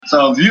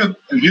So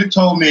if you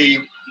told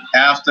me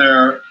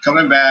after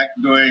coming back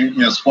doing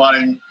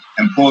squatting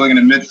and pulling in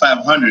the mid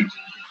 500s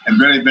and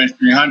barely bench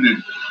 300,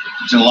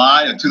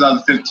 July of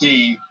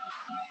 2015,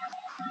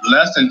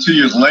 less than 2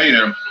 years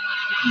later,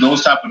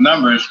 those type of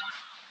numbers,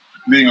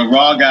 being a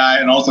raw guy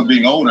and also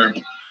being older,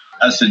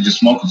 I said, just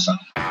smoking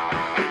something.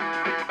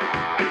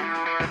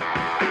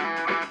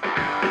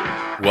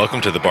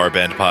 Welcome to the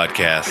Barbend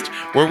Podcast,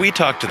 where we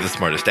talk to the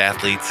smartest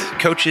athletes,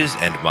 coaches,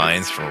 and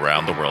minds from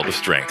around the world of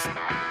strength.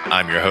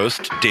 I'm your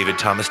host, David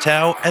Thomas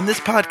Tao, and this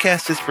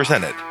podcast is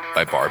presented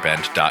by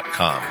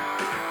Barbend.com.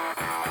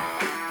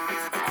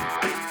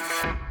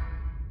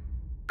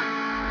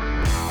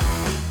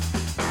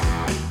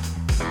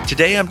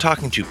 Today I'm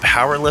talking to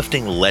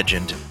powerlifting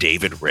legend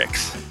David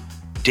Ricks.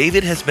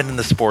 David has been in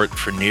the sport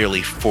for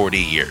nearly 40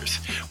 years,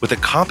 with a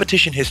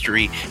competition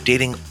history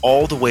dating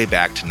all the way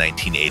back to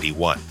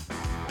 1981.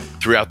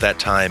 Throughout that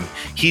time,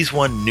 he's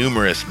won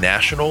numerous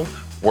national,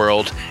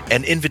 world,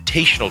 and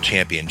invitational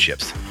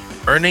championships,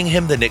 earning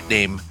him the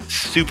nickname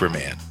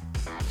Superman.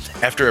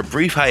 After a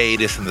brief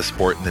hiatus in the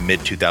sport in the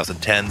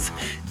mid-2010s,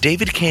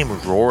 David came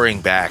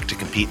roaring back to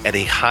compete at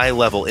a high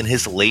level in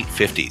his late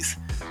 50s.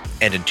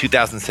 And in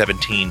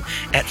 2017,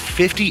 at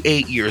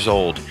 58 years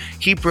old,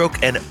 he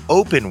broke an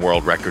open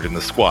world record in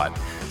the squat,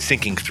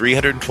 sinking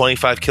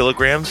 325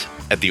 kilograms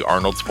at the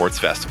Arnold Sports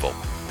Festival.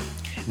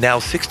 Now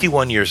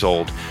 61 years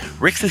old,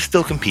 Ricks is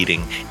still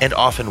competing and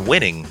often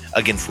winning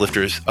against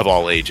lifters of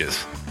all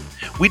ages.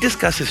 We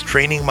discuss his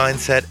training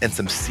mindset and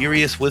some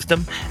serious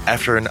wisdom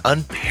after an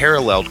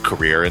unparalleled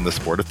career in the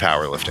sport of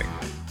powerlifting.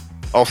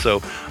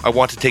 Also, I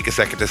want to take a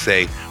second to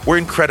say we're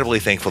incredibly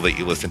thankful that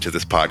you listen to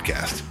this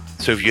podcast.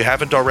 So if you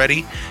haven't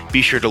already,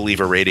 be sure to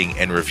leave a rating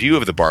and review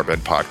of the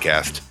Barbend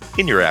Podcast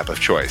in your app of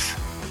choice.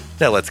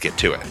 Now let's get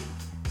to it.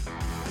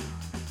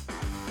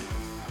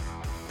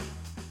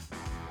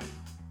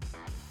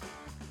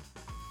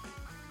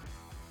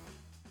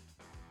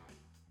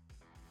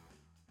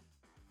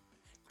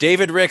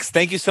 David Ricks,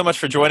 thank you so much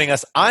for joining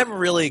us. I'm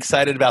really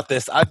excited about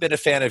this. I've been a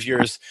fan of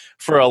yours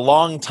for a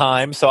long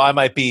time, so I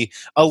might be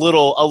a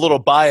little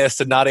biased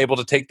and not able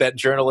to take that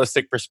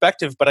journalistic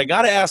perspective. But I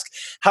got to ask,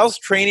 how's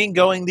training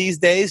going these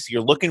days?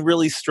 You're looking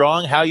really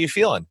strong. How are you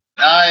feeling?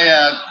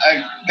 I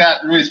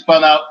got really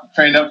spun out,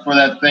 trained up for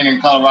that thing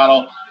in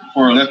Colorado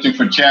for lifting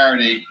for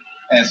charity,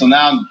 and so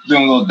now I'm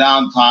doing a little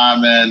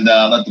downtime and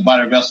let the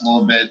body rest a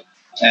little bit,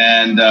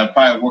 and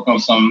probably work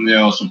on some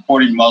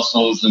supporting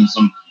muscles and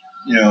some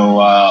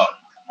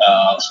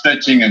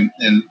stretching and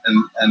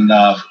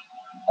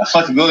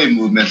flexibility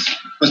movements,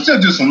 but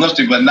still do some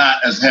lifting, but not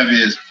as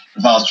heavy as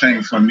if I was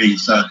training for me.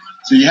 So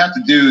you have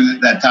to do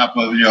that type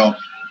of,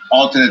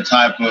 alternate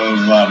type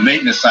of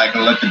maintenance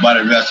cycle, let the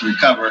body rest and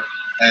recover,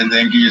 and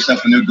then give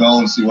yourself a new goal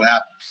and see what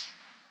happens.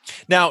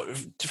 Now,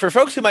 for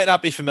folks who might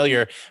not be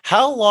familiar,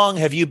 how long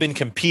have you been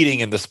competing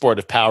in the sport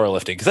of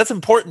powerlifting? Because that's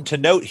important to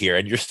note here,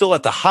 and you're still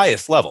at the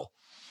highest level.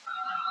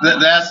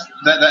 Every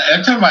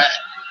time I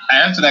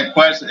answer that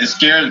question, it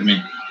scares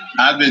me.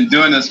 I've been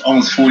doing this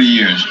almost 40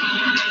 years.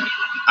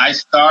 I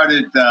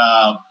started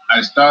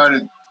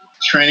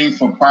training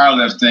for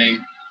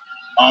powerlifting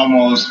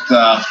almost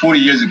 40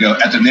 years ago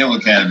at the Naval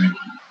Academy.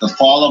 The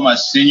fall of my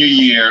senior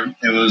year,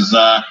 it was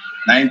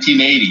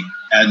 1980.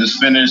 I just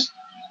finished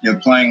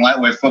playing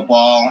lightweight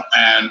football,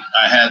 and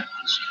I had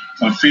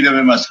some freedom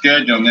in my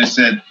schedule, and they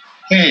said,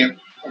 hey,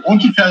 why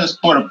don't you try the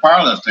sport of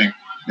powerlifting?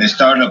 They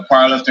started a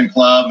powerlifting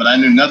club, and I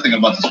knew nothing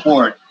about the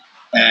sport.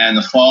 And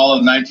the fall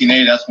of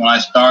 1980, that's when I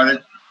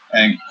started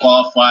and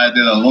qualified at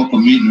a local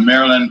meet in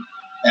Maryland.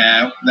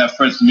 And that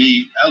first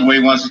meet, I was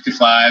weighing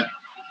 165.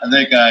 I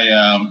think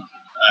I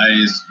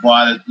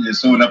squatted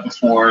somewhere upper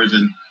fours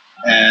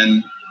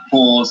and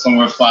pulled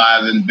somewhere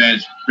 5 and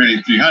bench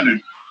pretty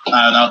 300.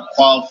 And I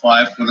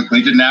qualified for the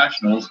Collegiate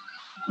Nationals,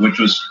 which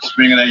was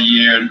spring of that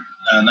year,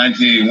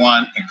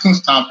 1981, in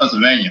Kutztown,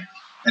 Pennsylvania,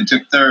 and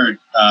took third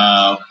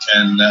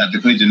in the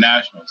Collegiate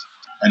Nationals.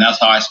 And that's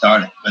how I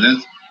started.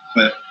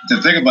 But to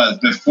think about it,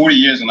 it's been 40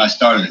 years when I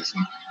started this.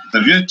 So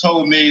if you had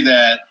told me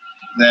that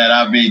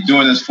I'd be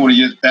doing this 40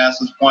 years past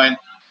this point,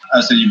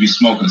 I said you'd be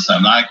smoking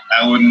something.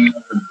 I wouldn't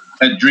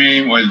have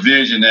dream or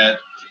envision that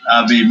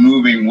I'd be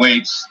moving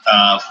weights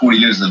 40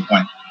 years at this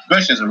point,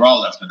 especially as a raw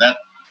lifter.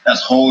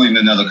 That's wholly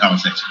another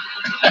conversation.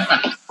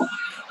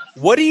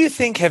 What do you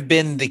think have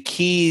been the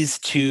keys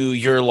to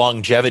your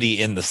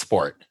longevity in the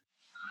sport?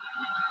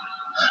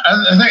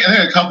 I think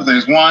a couple of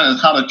things. One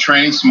is how to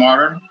train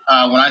smarter.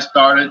 When I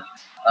started,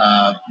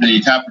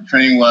 the type of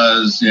training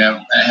was,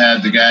 I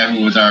had the guy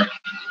who was our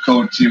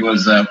coach. He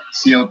was a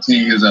SEAL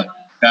team. He was a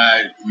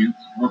guy who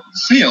worked with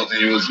SEALs,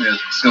 and he was a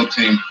SEAL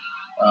team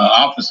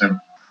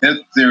officer. His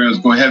theory was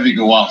go heavy,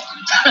 go off.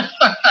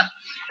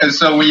 And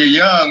so when you're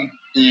young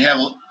and you have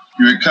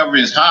your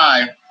recovery is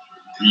high,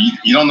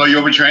 you don't know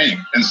you're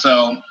overtraining. And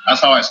so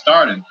that's how I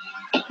started.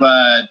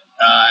 But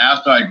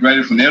after I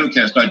graduated from the Naval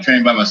Academy, I started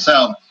training by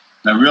myself.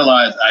 And I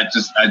realized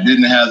I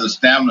didn't have the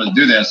stamina to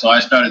do that. So I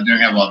started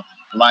doing a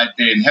light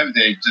day and heavy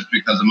day just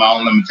because of my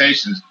own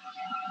limitations.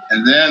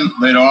 And then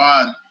later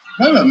on,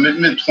 maybe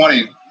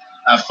mid-20s,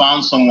 I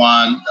found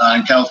someone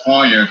in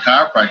California, a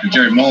chiropractor,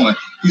 Jerry Mullen.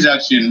 He's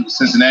actually in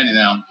Cincinnati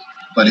now,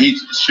 but he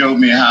showed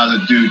me how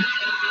to do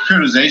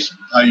periodization,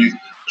 how you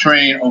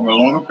train over a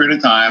longer period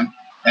of time,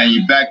 and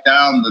you back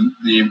down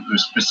the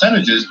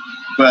percentages,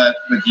 but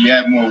if you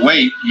have more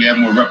weight, you have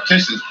more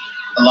repetitions,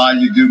 allow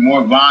you to do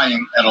more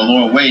volume at a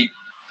lower weight,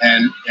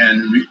 and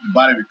the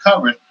body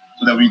recovers,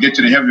 so that when you get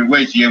to the heavier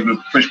weights, you're able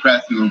to push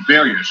back through those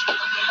barriers.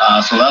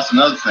 So that's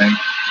another thing.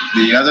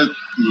 The other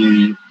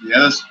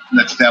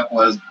next step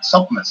was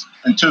supplements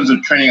in terms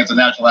of training as a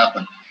natural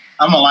athlete.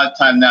 I'm a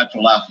lifetime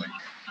natural athlete.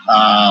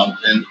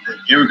 And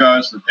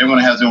irregardless, everyone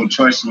has their own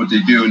choice of what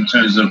they do in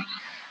terms of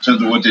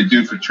what they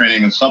do for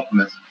training and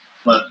supplements.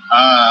 But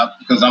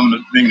because I'm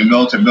being in the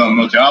military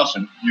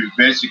officer, you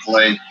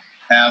basically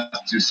have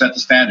to set the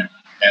standard.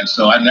 And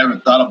so I never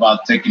thought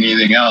about taking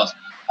anything else.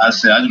 I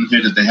said, I'm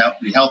here just to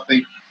be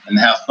healthy and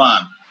have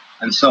fun.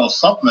 And so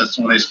supplements,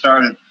 when they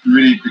started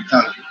really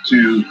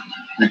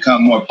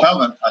become more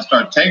prevalent, I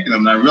started taking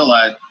them, and I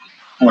realized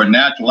for a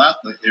natural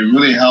athlete, it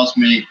really helps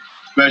me,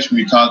 especially when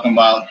you're talking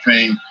about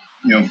training,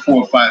 4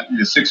 or 5,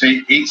 6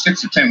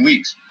 to 10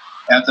 weeks.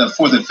 After the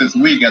 4th or 5th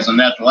week as a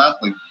natural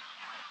athlete,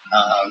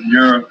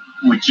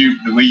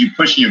 the way you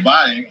pushing your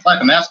body, it's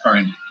like a NASCAR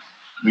engine.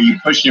 When you're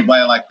pushing your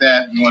body like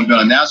that, and you want to be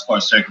on a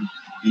NASCAR circuit,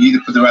 you need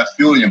to put the right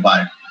fuel in your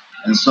body.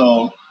 And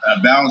so a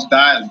balanced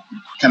diet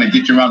kind of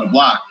get you around the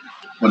block.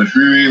 But if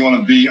you really want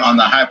to be on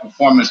the high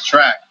performance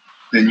track,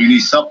 then you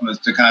need supplements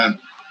to kind of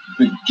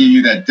give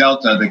you that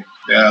delta,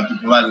 to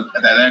provide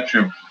that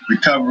extra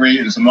recovery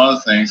and some other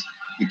things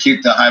to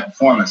keep the high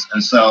performance.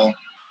 And so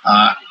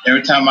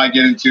every time I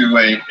get into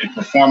a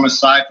performance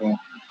cycle,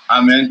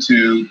 I'm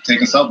into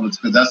taking supplements,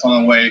 because that's the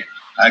only way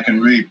I can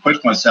really push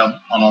myself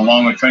on a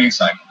longer training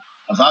cycle.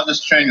 If I was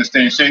just training to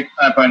stay in shape,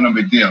 that's probably no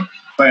big deal.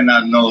 Probably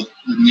not know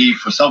the need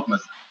for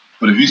supplements.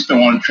 But if you still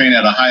want to train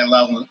at a high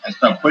level and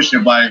start pushing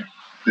your body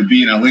to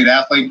be an elite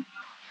athlete,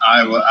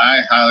 I'm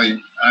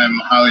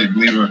highly a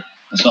believer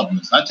in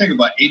supplements. I take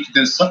about 8 to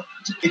 10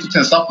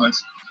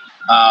 supplements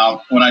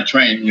when I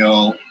train.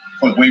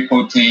 For whey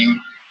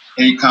protein,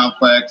 B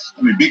complex,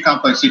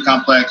 C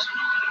complex.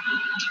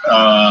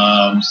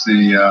 Branched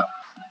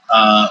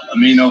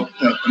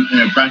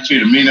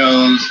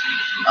aminos.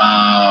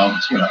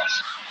 What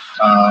else?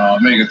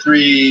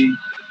 Omega-3,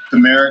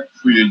 turmeric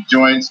for your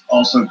joints,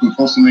 also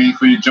glucosamine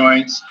for your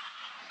joints.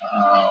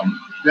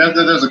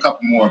 There's a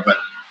couple more, but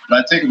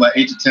I take about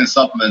 8 to 10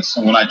 supplements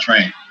when I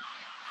train.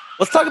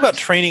 Let's talk about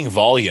training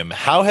volume.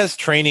 How has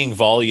training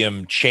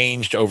volume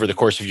changed over the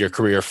course of your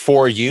career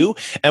for you?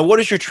 And what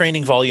does your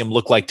training volume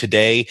look like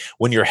today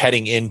when you're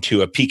heading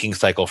into a peaking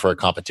cycle for a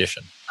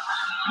competition?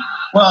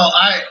 Well,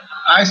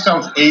 I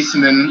start with 8s,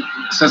 and then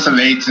sets of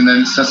 8s, and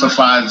then sets of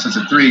 5s, and sets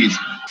of 3s.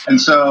 And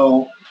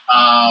so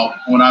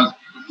when I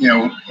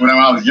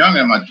was younger,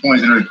 in my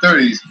 20s and early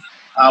 30s,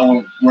 I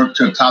would work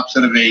to a top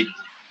set of 8.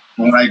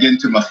 But when I get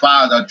into my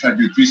 5s, I'd try to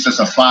do 3 sets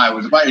of 5,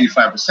 which was about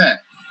 85%.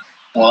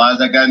 Well,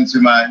 as I got into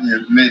my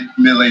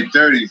mid-late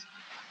 30s,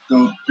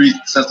 those 3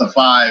 sets of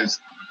 5s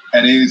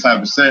at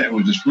 85%, it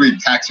was just really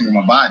taxing on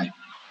my body.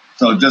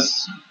 So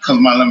just because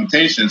of my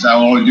limitations, I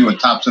would only do a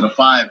top set of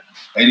 5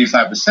 at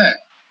 85%.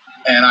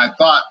 And I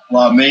thought,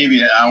 well,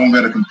 maybe I won't be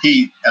able to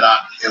compete at an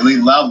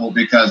elite level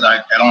because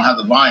I don't have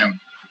the volume.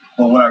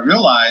 But what I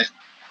realized,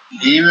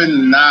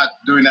 even not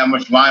doing that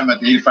much volume at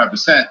the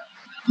 85%,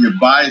 your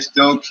body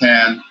still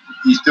can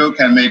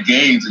make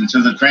gains in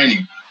terms of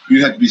training.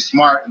 You have to be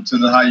smart in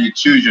terms of how you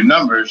choose your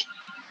numbers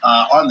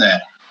on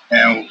that.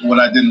 And what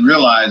I didn't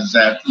realize is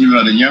that even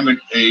at a younger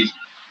age,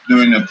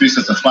 doing the 3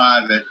 sets of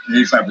 5 at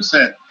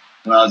 85%,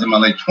 when I was in my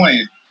late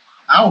 20s,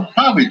 I was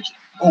probably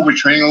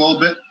overtraining a little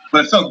bit,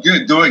 but it felt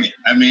good doing it.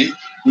 I mean,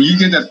 when you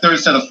get that 3rd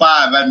set of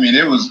 5, I mean,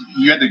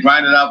 you had to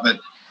grind it out, but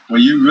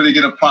when you really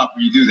get a pump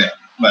when you do that.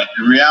 But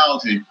in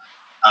reality, in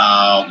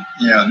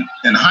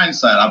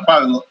hindsight, I'll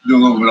probably do a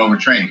little bit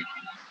overtraining.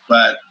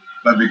 But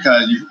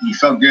because you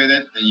felt good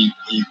at it and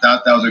you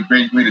thought that was a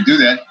great way to do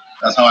that,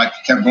 that's how I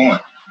kept going.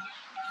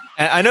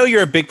 And I know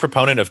you're a big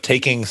proponent of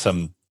taking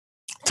some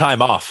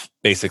time off,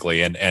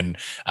 basically, and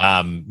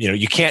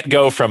you can't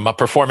go from a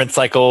performance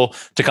cycle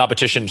to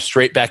competition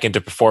straight back into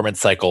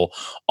performance cycle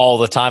all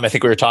the time. I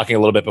think we were talking a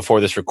little bit before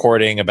this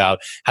recording about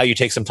how you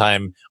take some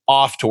time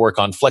off to work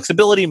on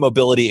flexibility,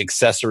 mobility,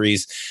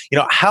 accessories.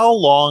 How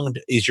long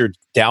is your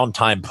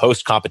downtime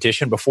post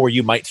competition before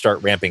you might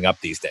start ramping up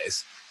these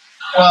days?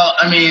 Well,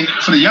 I mean,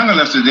 for the younger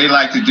lifters, they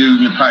like to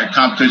do probably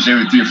competition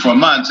every 3 or 4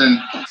 months,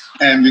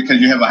 and because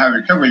you have a high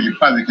recovery, you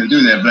probably can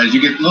do that. But as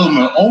you get a little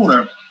more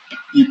older,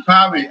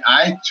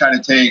 I try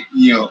to take,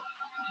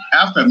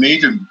 after a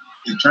major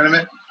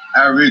tournament,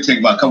 I really take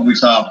about a couple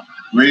weeks off.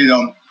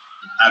 I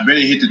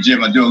barely hit the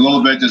gym. I do a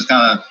little bit, just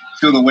kind of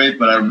feel the weight,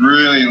 but I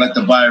really let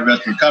the body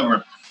rest,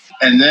 recover.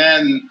 And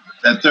then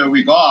that 3rd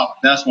week off,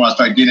 that's when I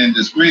start getting into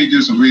this, really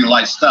do some really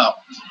light stuff.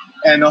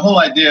 And the whole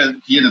idea,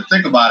 you have to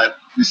think about it,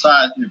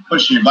 besides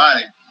pushing your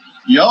body,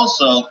 your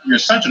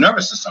central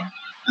nervous system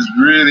is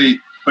really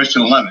pushed to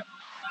the limit.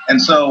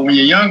 And so when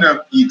you're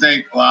younger, you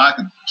think, well, I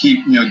could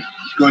keep,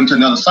 going to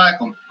another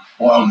cycle.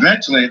 Well,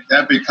 eventually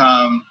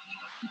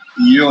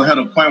you'll hit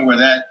a point where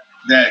that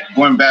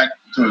going back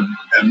to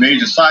a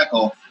major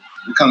cycle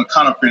becomes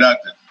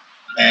counterproductive.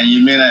 And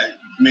you may not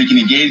make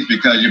any gains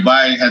because your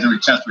body hasn't had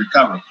a chance to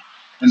recover.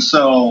 And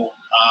so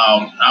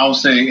I would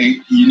say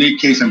a unique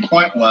case in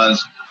point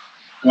was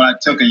when I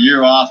took a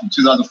year off in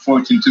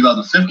 2014,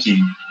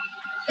 2015.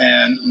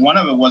 And one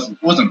of it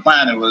wasn't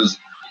planned. It was,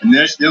 and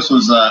this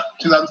was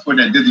 2014,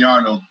 I did the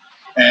Arnold,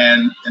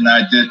 and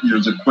I did, it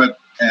was equipped,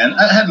 and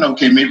I had an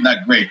okay, maybe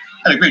not great.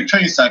 I had a great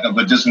training cycle,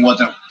 but just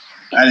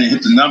I didn't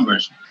hit the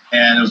numbers.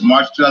 And it was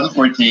March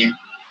 2014.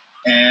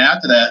 And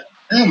after that,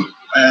 in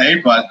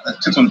April, I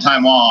took some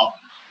time off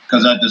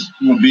because I just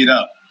was beat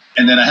up.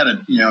 And then I had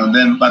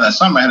then by that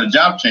summer I had a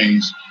job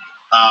change,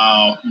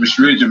 which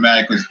really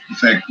dramatically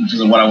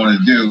affected what I wanted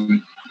to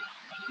do.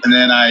 And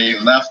then I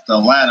left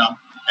Atlanta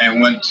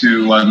and went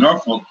to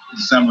Norfolk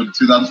December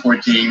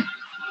 2014,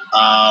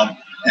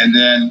 and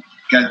then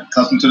got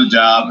accustomed to the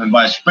job. And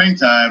by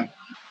springtime,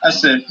 I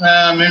said,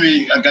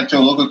 maybe I got to a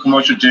local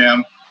commercial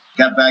gym,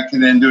 got back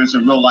in there and doing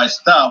some real life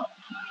stuff.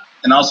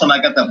 And all of a sudden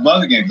I got that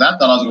bug again because I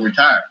thought I was going to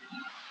retire.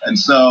 And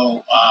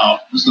so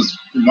this was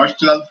March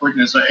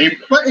 2014. So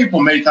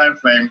April, May time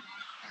frame,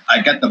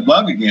 I got the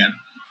bug again.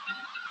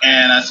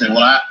 And I said,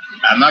 well,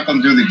 I'm not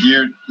going to do the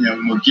gear,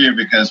 more gear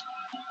because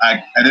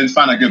I didn't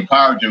find a good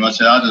power gym. I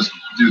said, I'll just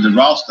do the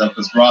raw stuff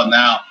because raw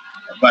now,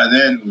 by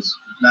then it was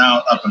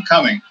now up and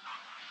coming,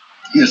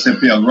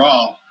 ESNPL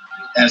raw.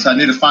 And so I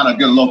need to find a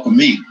good local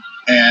meet.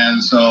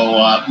 And so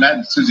Matt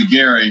and Susie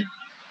Gary,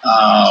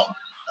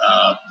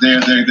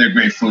 they're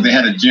great food. They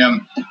had a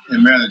gym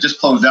in Maryland that just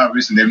closed out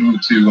recently. They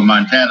moved to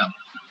Montana,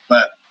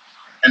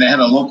 and they had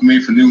a local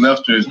meet for new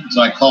lifters.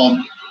 So I called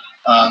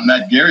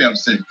Matt Gary up and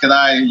said, "Could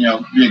I,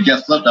 be a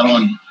guest lifter? I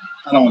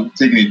don't want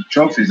to take any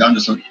trophies. I'm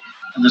just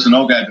an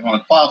old guy who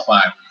want to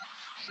qualify."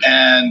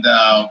 And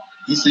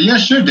he said, "Yeah,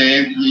 sure,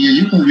 Dave.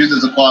 You can use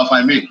this as a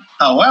qualifying meet.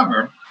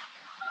 However,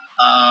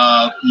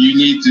 you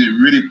need to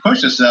really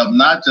push yourself,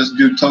 not just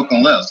do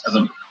token lifts."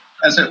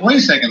 I said, "Wait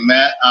a second,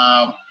 Matt.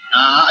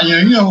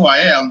 You know who I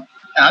am,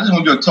 and I just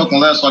want to do a token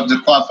lift so I can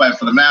just qualify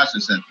for the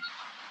Masters." I said,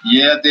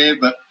 "Yeah, Dave,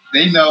 but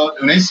they know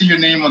when they see your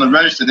name on the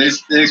register, they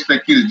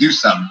expect you to do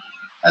something."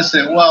 I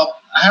said, "Well,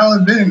 I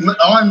only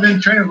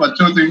been training for about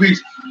 2 or 3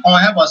 weeks. I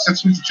only have about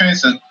 6 weeks of training." I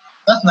said,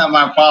 "That's not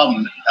my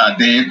problem,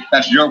 Dave.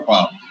 That's your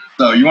problem.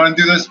 So you want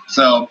to do this?"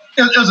 So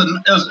it was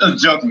a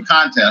joking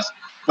contest,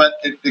 but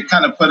it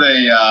kind of put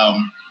a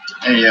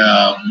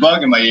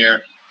bug in my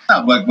ear.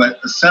 Not bug, but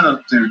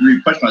incentive to really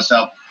push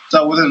myself.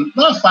 So within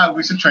about 5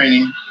 weeks of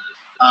training,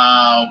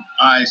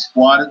 I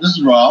squatted, this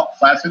is raw,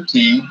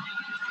 515.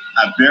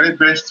 I barely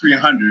benched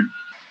 300,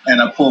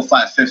 and I pulled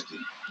 550.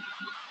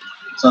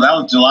 So that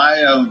was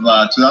July of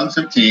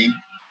 2015.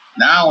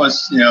 Now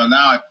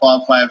I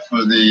qualified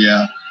for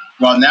the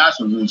Raw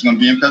Nationals, which was going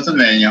to be in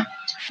Pennsylvania.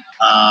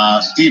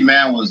 Steve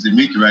Mann was the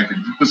meet director.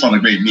 He puts on a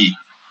great meet.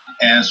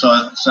 And so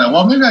I said,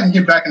 well, maybe I can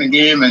get back in the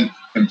game and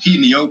compete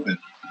in the Open.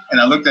 And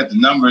I looked at the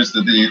numbers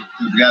that the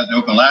guys in the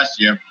Open last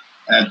year,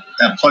 and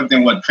I plugged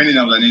in what training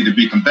numbers I need to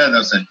be competitive.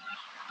 I said,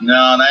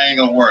 no, that ain't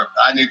going to work.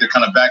 I need to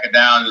kind of back it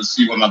down and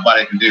see what my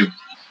body can do.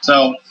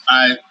 So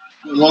I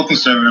was a little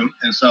conservative.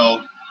 And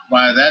so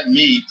by that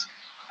meet,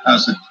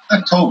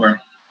 October,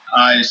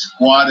 I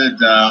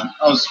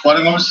was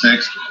squatting over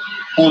 6,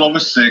 pulled over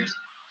 6,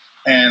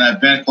 and I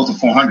benched close to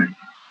 400.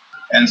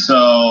 And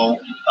so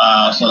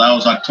that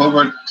was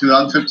October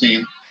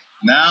 2015.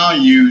 Now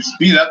you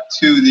speed up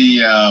to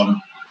the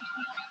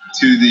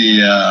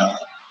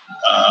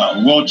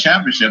World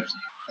Championships,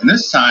 and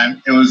this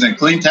time it was in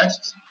Killeen,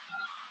 Texas,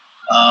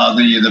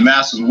 the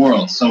Masters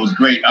World. So it was a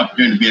great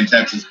opportunity to be in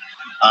Texas.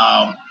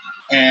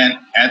 And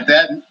at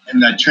that,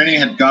 and the training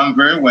had gone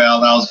very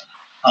well. I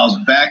was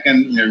back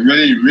in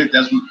really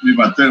that's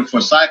my third or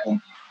fourth cycle.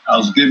 I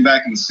was getting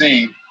back in the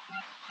scene,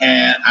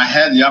 and I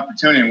had the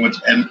opportunity,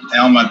 and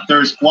on my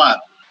third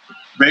squat,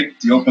 break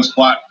the open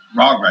squat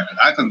raw record.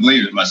 I couldn't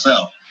believe it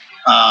myself,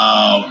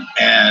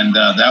 and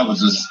that was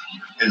just.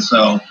 And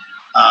so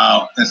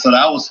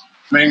that was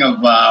spring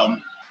of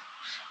that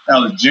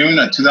was June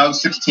of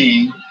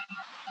 2016.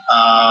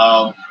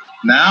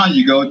 Now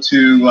you go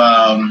to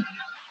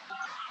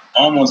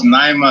almost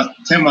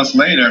 10 months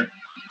later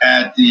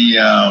at the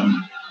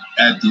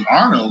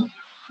Arnold,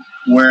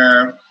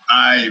 where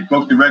I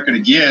broke the record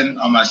again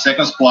on my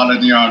second squat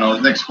at the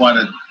Arnold. Next squat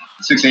at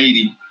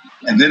 680,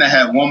 and then I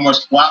had one more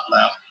squat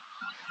left,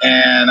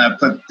 and I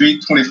put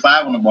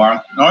 325 on the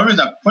bar. The only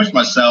reason I pushed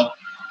myself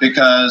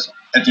because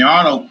at the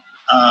Arnold,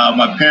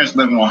 my parents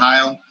live in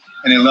Ohio,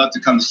 and they love to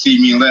come to see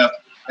me lift.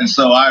 And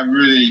so I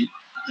really,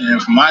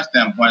 from my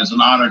standpoint, it's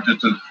an honor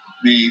to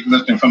be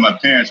lifting from my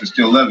parents who are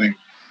still living.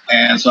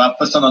 And so I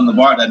put something on the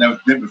bar that I never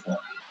did before.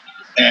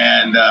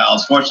 And I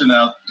was fortunate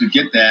enough to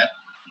get that.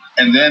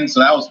 And then,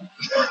 so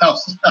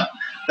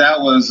that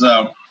was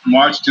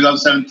March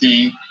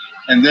 2017.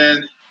 And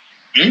then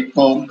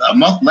April, a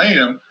month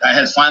later, I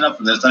had signed up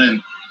for this. I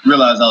didn't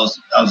realize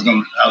I was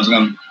going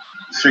to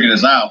figure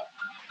this out.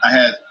 I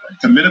had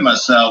committed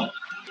myself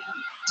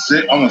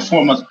almost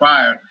 4 months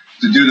prior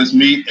to do this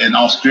meet in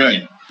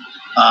Australia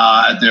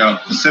at their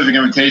Pacific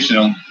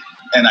Invitational,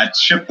 and I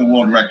chipped the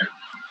world record.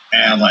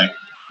 And like,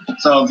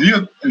 so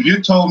if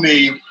you told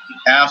me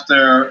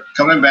after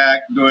coming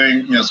back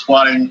doing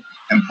squatting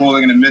and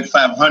pulling in the mid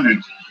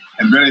 500s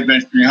and barely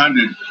bench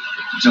 300,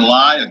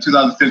 July of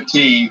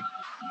 2015,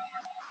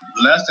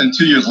 less than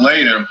 2 years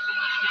later,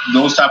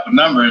 those type of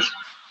numbers,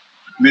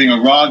 being a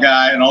raw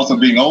guy and also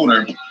being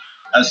older,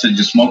 I said,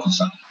 you're smoking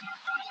something.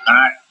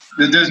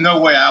 There's no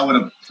way I would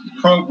have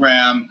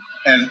programmed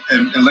and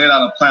laid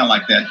out a plan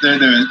like that.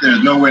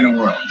 There's no way in the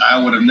world.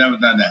 I would have never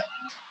done that.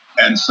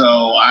 And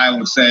so I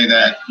would say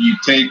that you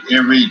take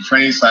every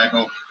training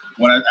cycle.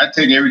 I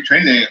take every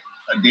training day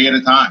a day at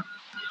a time.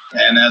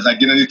 And as I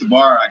get underneath the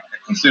bar, I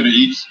consider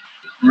each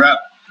rep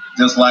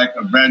just like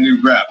a brand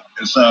new rep.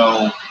 And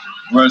so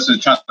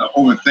versus trying to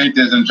overthink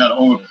this and try to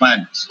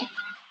overplan this.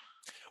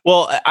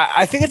 Well,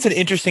 I think it's an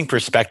interesting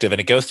perspective, and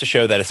it goes to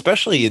show that,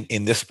 especially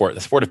in this sport,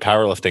 the sport of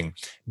powerlifting,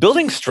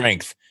 building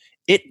strength,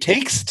 it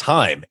takes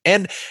time.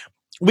 And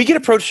we get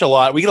approached a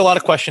lot. We get a lot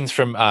of questions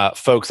from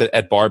folks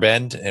at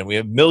Barbend, and we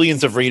have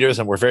millions of readers,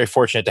 and we're very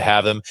fortunate to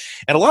have them.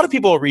 And a lot of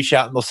people will reach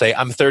out and they'll say,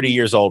 I'm 30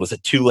 years old. Is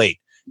it too late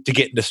to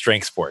get into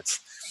strength sports?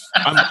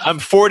 I'm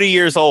 40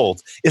 years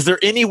old. Is there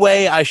any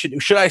way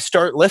should I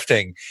start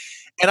lifting?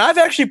 And I've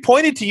actually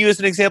pointed to you as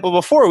an example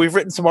before. We've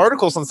written some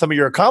articles on some of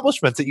your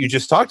accomplishments that you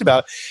just talked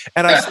about.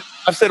 And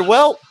I've said,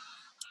 well,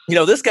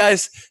 this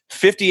guy's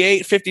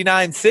 58,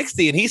 59,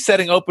 60, and he's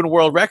setting open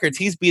world records.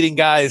 He's beating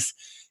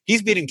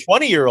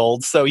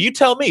 20-year-olds. So you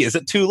tell me, is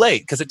it too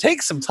late? Because it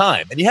takes some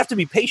time and you have to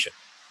be patient.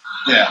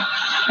 Yeah.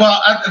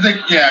 Well, I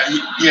think, you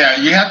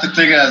have to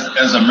think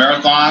as a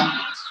marathon.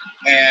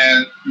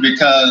 And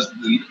because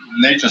the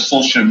nature of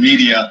social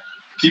media,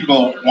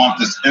 people want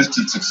this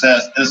instant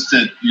success,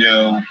 instant,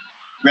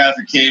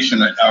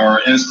 gratification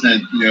or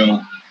instant,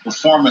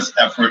 performance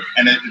effort,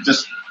 and it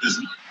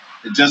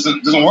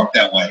doesn't work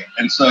that way.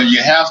 And so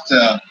you have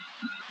to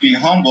be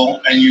humble,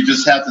 and you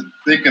just have to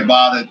think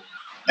about it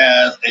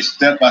as a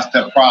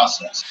step-by-step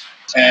process,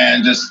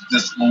 and just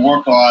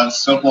work on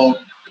simple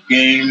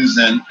games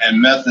and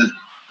methods,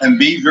 and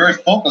be very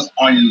focused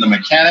on the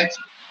mechanics.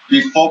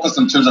 Be focused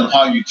in terms of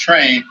how you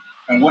train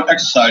and what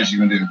exercise you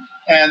can do.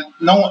 And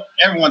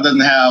everyone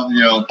doesn't have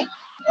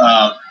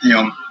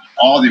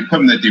all the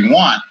equipment that they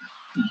want,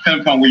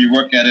 depending upon where you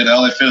work at it,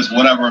 LA Fitness,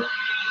 whatever,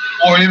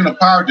 or even a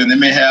power gym. They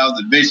may have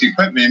the basic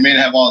equipment, they may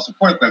have all the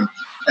support equipment.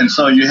 And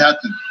so you have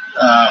to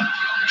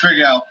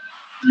figure out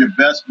your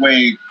best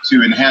way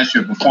to enhance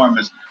your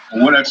performance.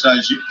 And what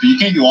exercise, you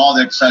can't do all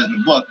the exercises in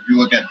the book. If you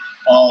look at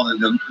all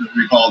what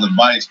we call the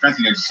body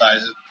strengthening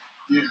exercises,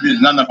 there's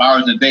not enough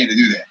hours a day to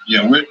do that.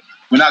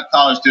 We're not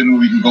college students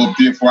where we can go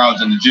 3 or 4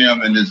 hours in the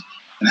gym and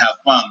have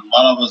fun. A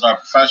lot of us are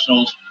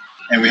professionals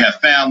and we have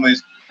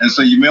families. And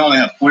so you may only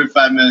have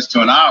 45 minutes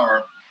to an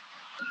hour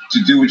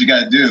to do what you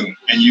got to do.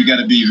 And you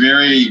got to be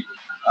very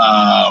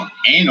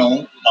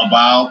anal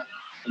about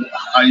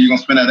how you're going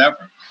to spend that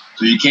effort.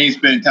 So you can't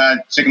spend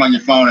time checking on your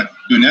phone and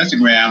doing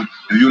Instagram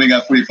if you only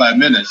got 45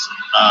 minutes.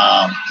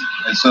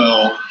 And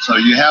so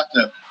you have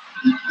to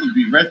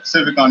be very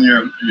specific on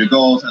your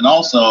goals, and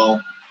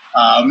also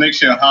make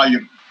sure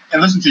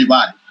and listen to your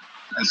body.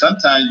 And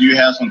sometimes you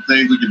have some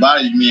things with your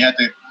body you may have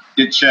to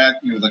get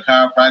checked with a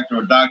chiropractor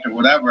or a doctor or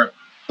whatever,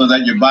 so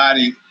that you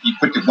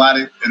put your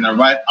body in the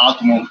right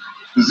optimal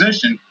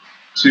position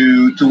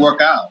to work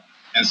out.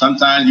 And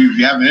sometimes if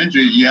you have an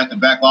injury, you have to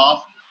back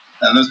off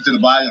and listen to the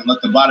body and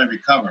let the body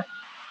recover.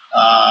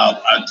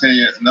 I'll tell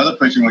you, another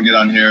person you want to get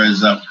on here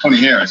is Tony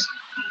Harris.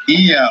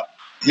 The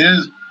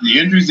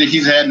injuries that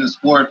he's had in the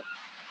sport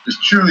is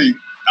truly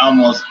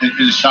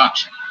it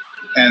shocks you.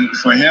 And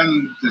for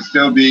him to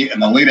still be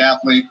an elite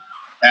athlete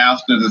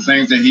after the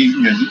things that he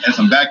had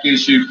some back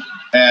issue,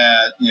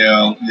 had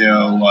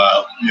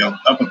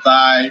upper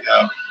thigh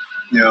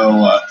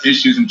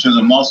issues in terms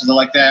of muscles and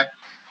like that,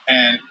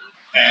 and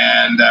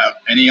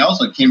he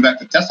also came back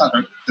to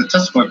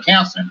testicular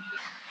cancer,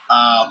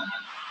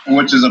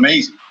 which is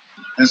amazing.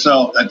 And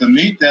so at the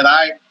meet that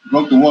I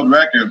broke the world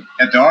record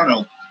at the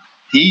Arnold,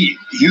 he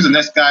was the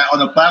next guy on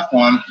the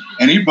platform,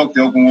 and he broke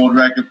the open world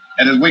record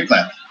at his weight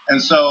class.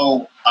 And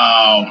so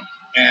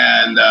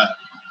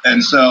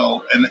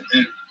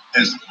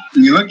as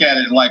you look at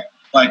it like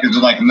it's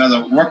like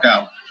another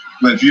workout,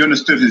 but if you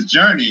understood his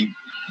journey,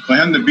 for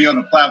him to be on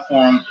the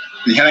platform,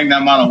 be handling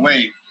that amount of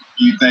weight,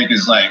 you think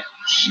is like,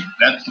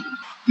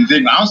 you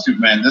think, I'm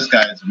Superman. This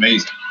guy is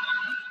amazing.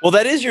 Well,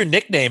 that is your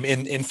nickname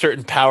in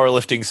certain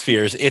powerlifting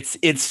spheres.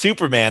 It's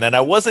Superman, and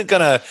I wasn't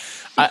gonna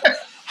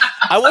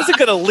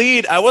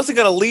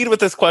lead with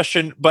this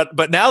question,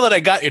 but now that I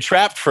got you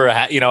trapped for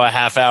a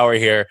half hour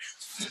here,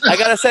 I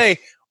gotta say,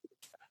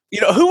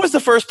 who was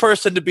the first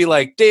person to be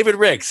like David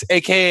Ricks,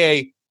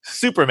 aka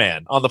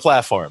Superman, on the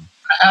platform?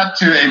 I have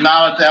to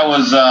acknowledge that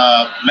was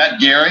Matt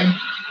Gary, and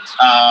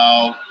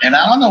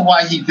I don't know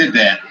why he did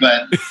that,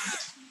 but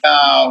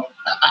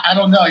I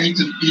don't know. He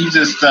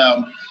just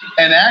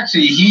and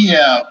actually he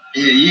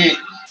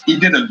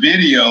did a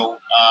video,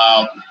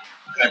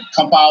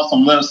 compiled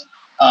some lists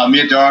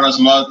me at Dorado,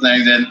 some other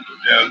things, and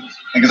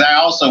because I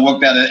also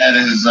worked at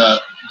his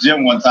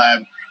gym one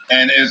time,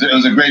 and it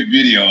was a great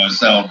video. And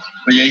so,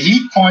 but yeah,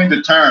 he coined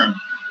the term,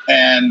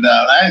 and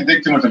I didn't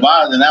think too much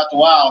about it. And after a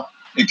while,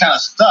 it kind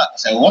of stuck. I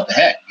said, well, "What the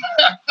heck?"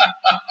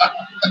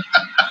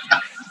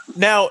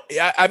 Now,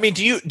 I mean,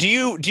 do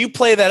you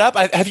play that up?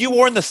 Have you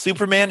worn the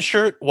Superman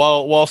shirt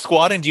while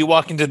squatting? Do you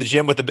walk into the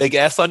gym with a big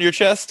S on your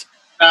chest?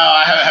 No,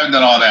 I haven't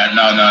done all that.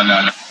 No.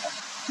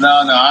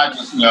 I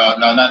just no.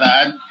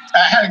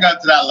 I hadn't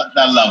got to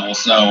that level.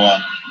 So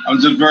I'm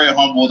just very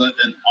humbled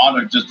and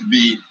honored just to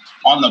be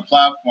on the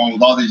platform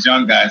with all these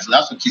young guys. So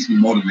that's what keeps me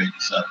motivated.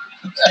 So.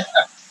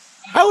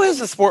 How is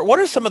the sport? What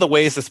are some of the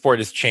ways the sport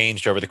has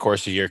changed over the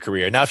course of your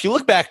career? Now, if you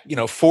look back,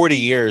 40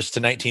 years to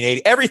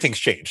 1980, everything's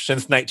changed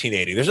since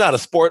 1980. There's not a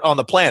sport on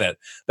the planet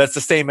that's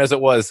the same as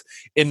it was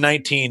in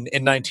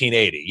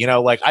 1980.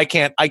 I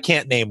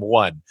can't name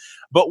one.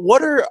 But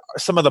what are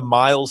some of the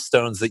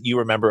milestones that you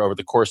remember over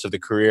the course of the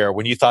career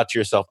when you thought to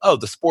yourself, "Oh,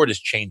 the sport is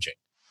changing"?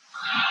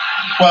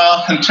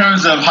 Well, in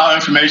terms of how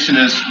information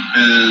is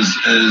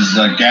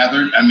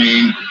gathered, I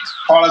mean,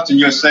 Powerlifting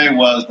USA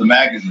was the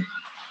magazine,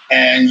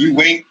 and you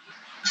wait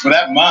for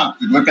that month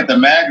to look at the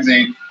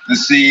magazine to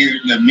see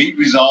the meet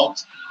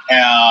results,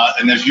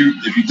 and if you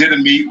did a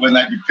meet, whether or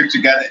not your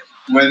picture got it,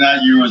 whether or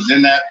not you was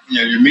in that,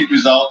 your meet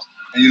results,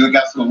 and you look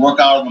at the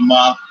workout of the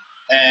month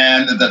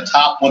and the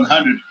top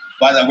 100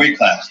 by that weight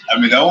class. I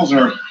mean, those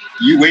are,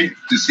 you wait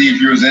to see if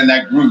you was in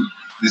that group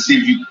to see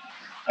if you,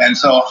 and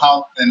so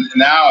and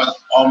now it's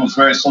almost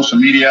very social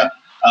media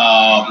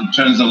in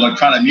terms of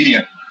electronic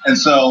media, and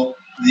so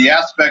the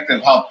aspect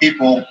of how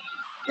people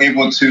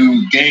able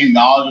to gain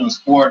knowledge of the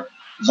sport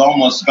has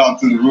almost gone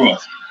through the roof.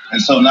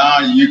 And so now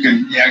you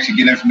can actually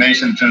get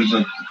information in terms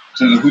of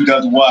who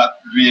does what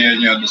via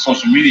the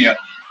social media,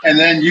 and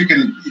then you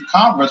can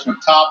converse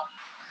with top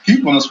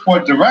people in the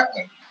sport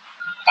directly.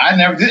 I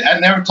never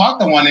talked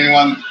to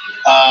anyone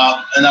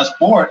in that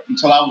sport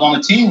until I was on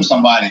the team with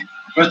somebody.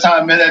 First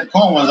time I met Ed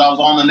Coan was I was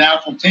on the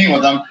national team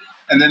with him,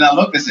 and then I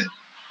looked and said,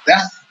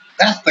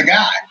 "That's the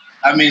guy."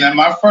 I mean, in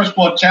my first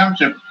world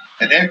championship,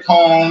 had Ed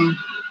Coan,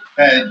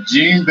 had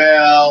Gene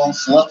Bell,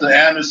 Celeste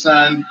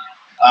Anderson.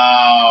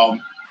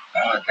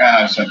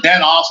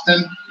 Dan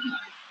Austin,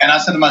 and I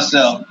said to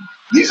myself,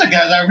 these are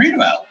guys I read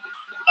about,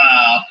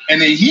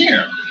 and they're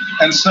here.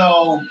 And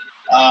so,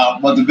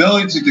 but the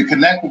ability to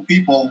connect with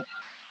people,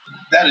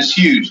 that is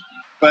huge.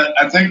 But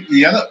I think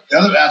the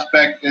other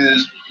aspect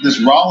is this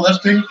raw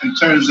lifting in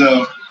terms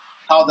of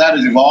how that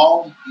has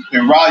evolved.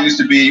 Raw used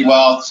to be,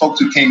 well, folks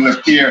who can't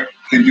lift here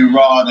can do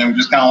raw, and they were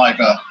just kind of like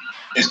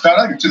it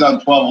started like in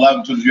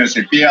 2012-11 to the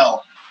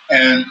USAPL,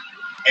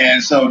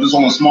 and so just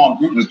only a small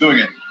group was doing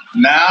it.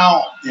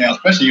 Now,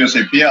 especially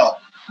USAPL,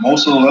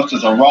 most of the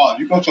lifters are raw. If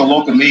you go to a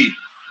local meet,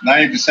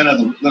 90% of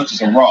the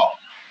lifters are raw.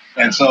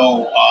 And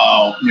so,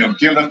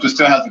 gear lifter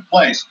still has a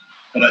place,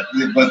 but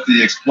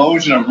the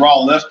explosion of raw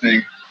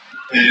lifting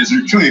is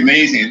truly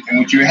amazing. And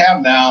what you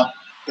have now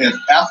is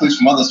athletes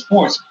from other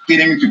sports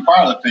getting into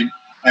powerlifting,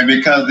 and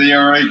because they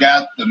already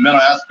got the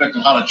mental aspect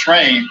of how to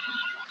train,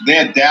 they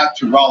adapt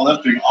to raw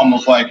lifting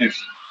almost like it's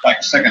like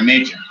a second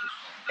nature.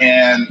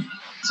 And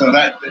so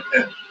that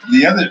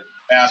the other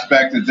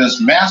aspect is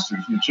just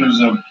masters, in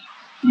terms of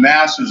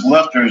masters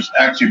lifters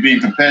actually being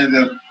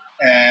competitive,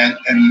 and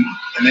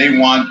they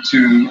want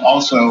to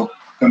also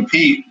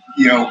compete,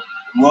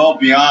 well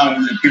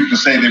beyond people can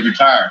say they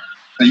retire.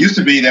 It used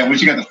to be that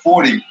once you got to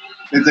 40,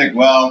 they think,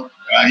 well,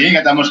 he ain't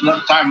got that much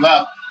time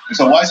left, and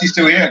so why is he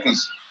still here?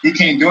 Because he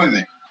can't do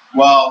anything.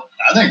 Well,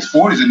 I think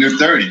 40 is a new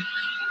 30,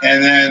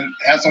 and then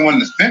have someone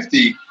that's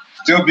 50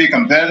 still be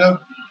competitive.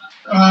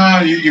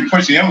 You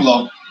push the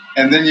envelope,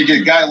 and then you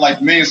get a guy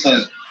like me who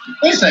says,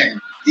 wait a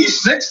second,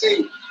 he's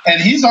 60 and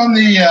he's on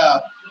the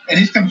and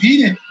he's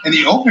competing in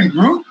the open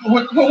group.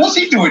 What's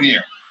he doing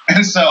here?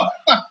 And so,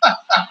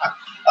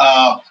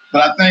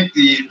 but I think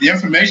the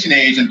information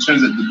age in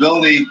terms of the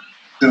ability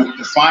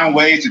to find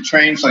ways to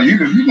train, so you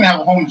can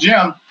have a home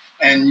gym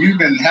and you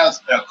can have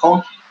a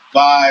coach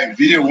by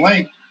video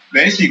link.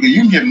 Basically,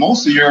 you can get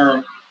most of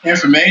your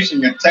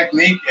information, your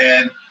technique,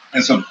 and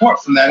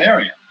support from that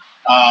area.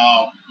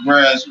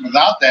 Whereas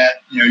without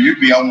that, you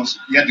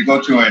had to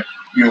go to a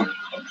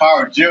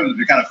power gym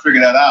to kind of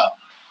figure that out.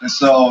 And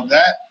so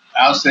that,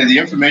 I'll say, the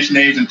information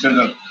age in terms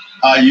of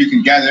how you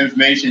can gather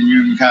information,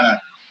 you can kind of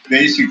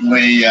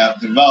basically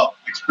develop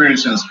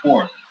experience in the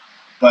sport.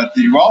 But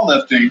the raw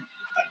lifting,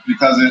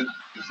 because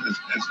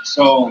it's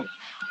so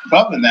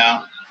prevalent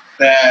now,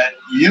 that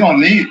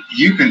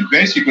you can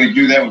basically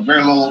do that with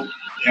very little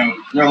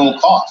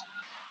cost.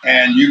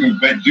 And you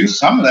can do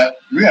some of that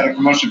really at a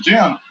commercial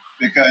gym,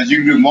 because you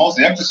can do most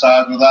of the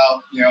exercise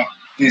without,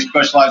 any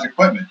specialized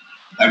equipment.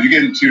 Now, if you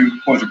get into,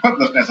 of course,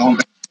 equipment lifting, that's a whole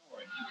different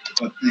story.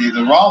 But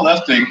the raw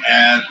lifting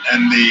and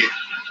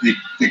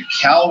the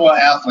caliber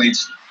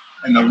athletes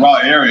in the raw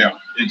area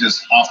is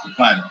just off the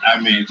planet. I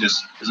mean, it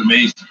just is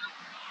amazing.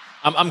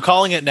 I'm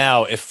calling it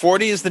now. If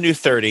 40 is the new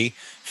 30,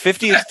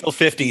 50 is still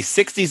 50,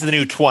 60 is the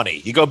new 20.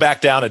 You go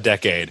back down a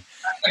decade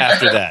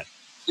after that.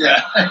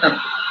 Yeah.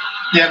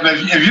 Yeah, but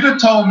if you'd have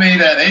told me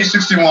that age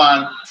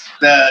 61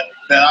 that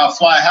I'll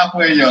fly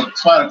halfway,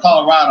 fly to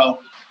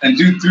Colorado and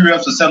do 3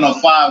 reps of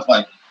 705,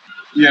 like,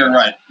 yeah,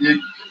 right.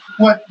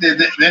 What? They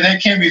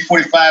can't be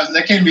 45s.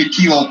 They can't be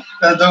kilos.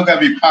 Those got to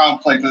be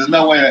pound plate. There's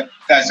no way a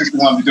guy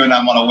 61 be doing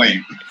that amount of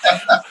weight.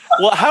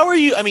 Well, how are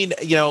you? I mean,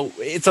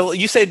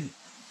 you said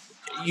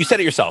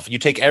it yourself. You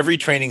take every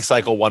training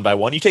cycle one by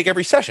one. You take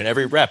every session,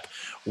 every rep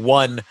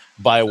one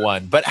by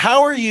one. But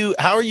how are you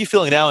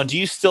feeling now? And do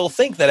you still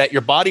think that at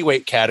your body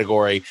weight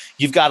category,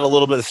 you've got a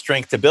little bit of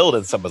strength to build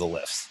in some of the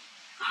lifts?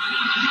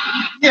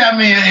 Yeah, I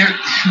mean,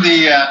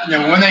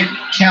 when they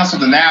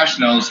canceled the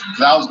nationals,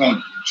 because I was going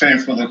to train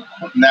for the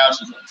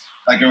nationals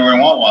like everyone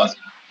was,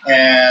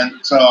 and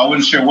so I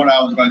wasn't sure what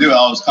I was going to do.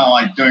 I was kind of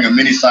like doing a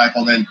mini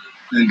cycle, then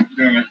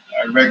doing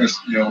a regular,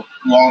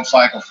 long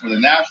cycle for the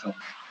national.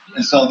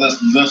 And so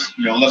this lift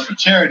for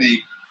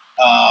charity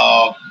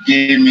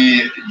gave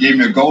me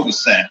a goal to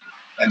set.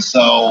 And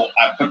so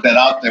I put that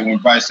out there when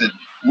Bryce said,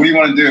 "What do you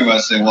want to do?" I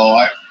said, "Well,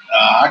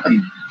 I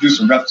can do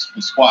some reps for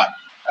squat."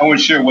 I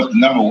wasn't sure what the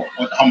number,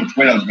 how much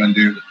weight I was going to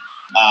do.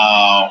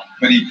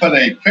 But he put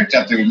a picture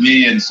out there with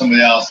me and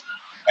somebody else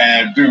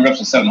and doing reps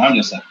of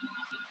 700. So,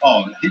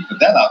 he put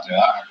that out there.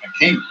 I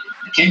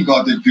can't go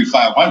out there and do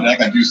 500. I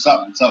got to do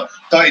something. So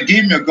it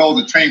gave me a goal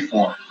to train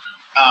for.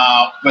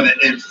 But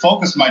it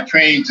focused my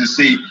training to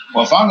see,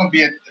 well, if I'm going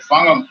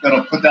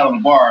to put that on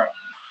the bar,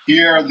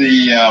 here are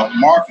the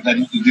markers I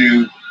need to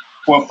do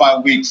 4 or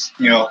 5 weeks,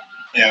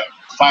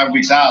 5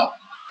 weeks out.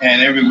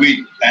 And every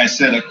week I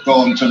set a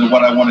goal in terms of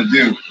what I want to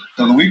do.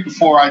 So the week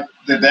before I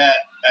did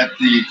that at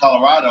the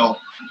Colorado,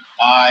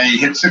 I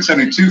hit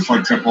 672 for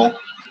a triple.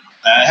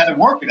 I had to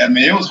work it. I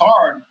mean, it was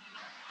hard.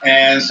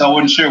 And so I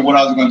wasn't sure what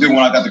I was going to do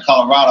when I got to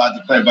Colorado. I had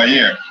to play it by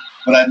ear.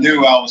 But I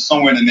knew I was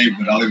somewhere in the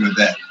neighborhood. I'll leave it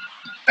at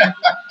that.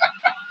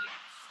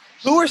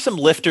 Who are some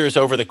lifters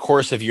over the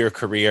course of your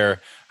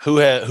career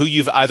who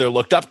you've either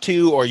looked up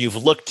to or you've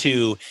looked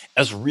to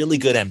as really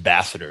good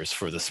ambassadors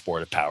for the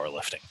sport of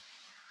powerlifting?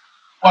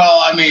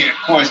 Well, I mean, of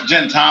course,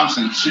 Jen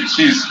Thompson,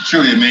 she's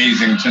truly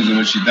amazing in terms of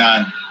what she's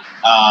done,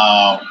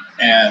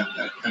 and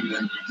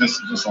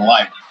just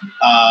alike.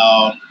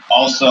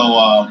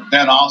 Also,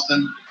 Ben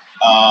Austin,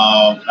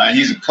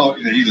 he's a coach.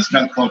 He's a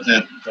strength coach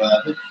at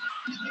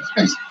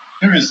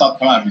him in South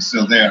Carolina. He's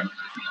still there,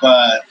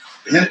 but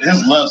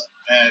his lifts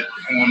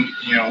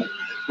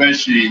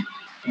especially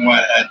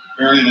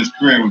early in his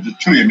career, was just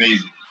truly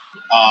amazing.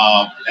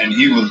 And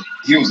he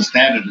was a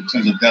standard in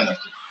terms of deadlift.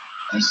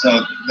 And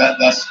so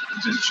that's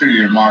just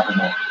truly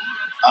remarkable.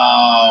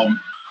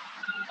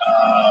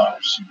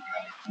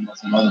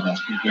 Some other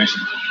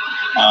situation.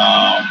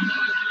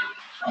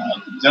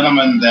 The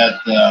gentleman that,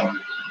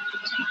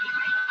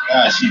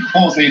 he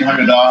pulls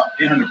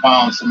 800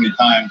 pounds so many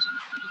times,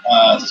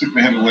 super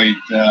heavyweight.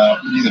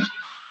 He's a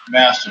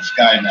master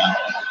guy now.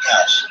 Oh,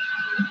 gosh,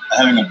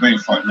 I'm having a brain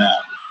fart now.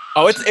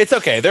 Oh, it's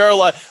okay. There are a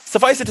lot.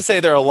 Suffice it to say,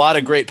 there are a lot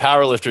of great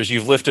powerlifters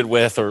you've lifted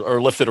with or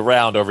lifted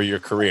around over your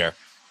career.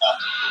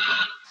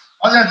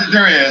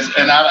 There is,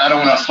 and I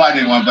don't want to slight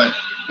anyone, but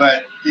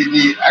I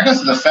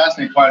guess the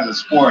fascinating part of the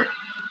sport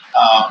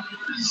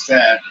is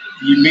that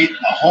you meet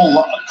a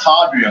whole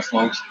cadre of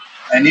folks,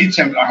 and each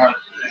of them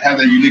have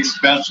a unique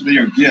specialty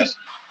or gifts,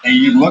 and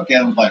you look at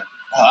them like,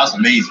 oh, that's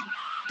amazing.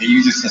 And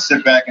you just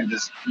sit back and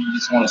just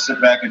want to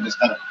sit back and just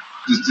kind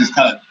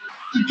of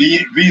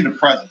be in the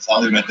presence.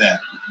 I'll leave it at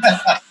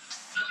that.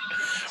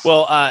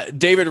 Well,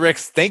 David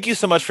Ricks, thank you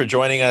so much for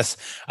joining us.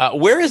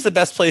 Where is the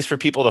best place for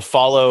people to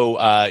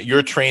follow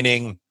your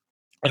training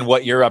and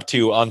what you're up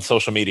to on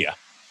social media?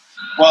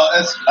 Well,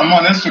 I'm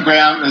on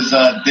Instagram as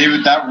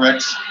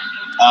David.Ricks.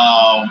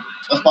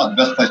 That's about the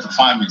best place to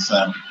find me,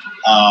 son.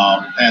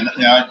 And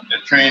I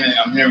train.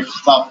 I'm here in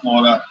South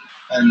Florida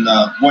and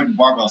Boynton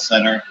Barbell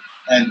Center,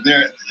 and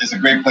there is a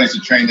great place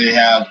to train. They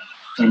have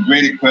some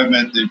great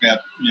equipment. They've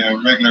got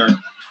regular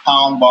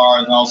pound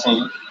bars and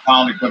also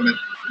pound equipment.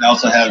 They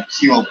also have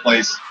kilo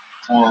plates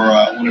for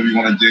whatever you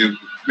want to do.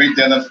 Great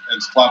deadlift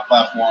and squat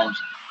platforms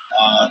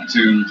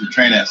to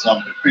train at. So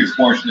I'm pretty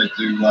fortunate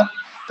to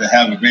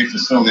have a great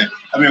facility.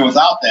 I mean,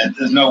 without that,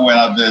 there's no way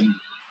I've been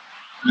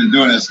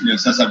doing this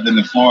since I've been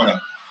in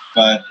Florida.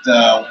 But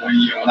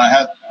when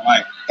I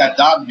got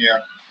down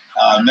here,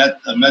 I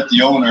met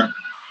the owner,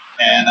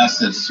 and I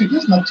said, "Shoot,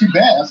 this is not too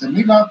bad." I said,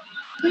 "Maybe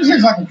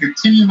if I can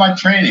continue my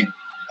training,"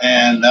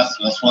 and that's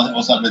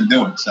what I've been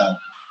doing. So.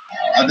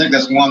 I think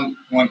that's one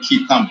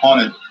key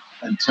component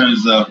in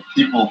terms of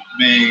people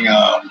being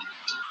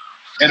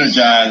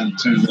energized in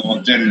terms of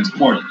longevity in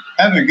sport,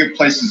 having good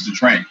places to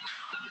train.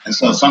 And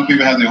so some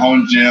people have their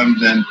own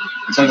gyms, and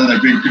sometimes they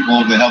bring people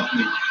over to help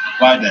them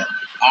provide that.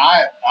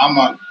 I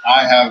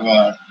have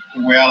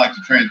the way I like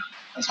to train.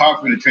 It's hard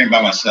for me to train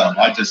by myself.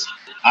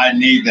 I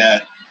need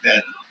that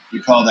we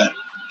call that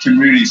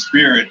community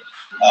spirit.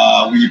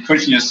 When you're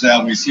pushing yourself,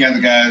 when you see other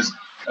guys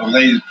or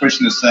ladies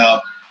pushing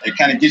themselves, it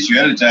kind of gets you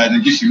energized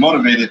and gets you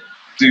motivated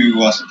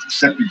to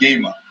step your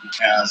game up.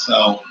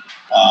 So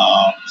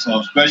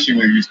especially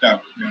when you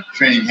start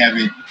training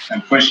heavy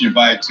and pushing your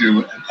body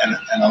to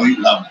an elite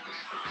level.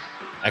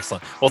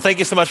 Excellent. Well, thank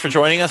you so much for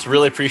joining us.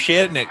 Really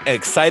appreciate it, and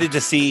excited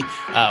to see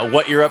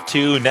what you're up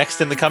to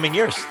next in the coming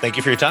years. Thank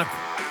you for your time.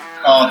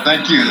 Oh,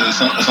 thank you. It's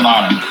an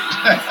honor.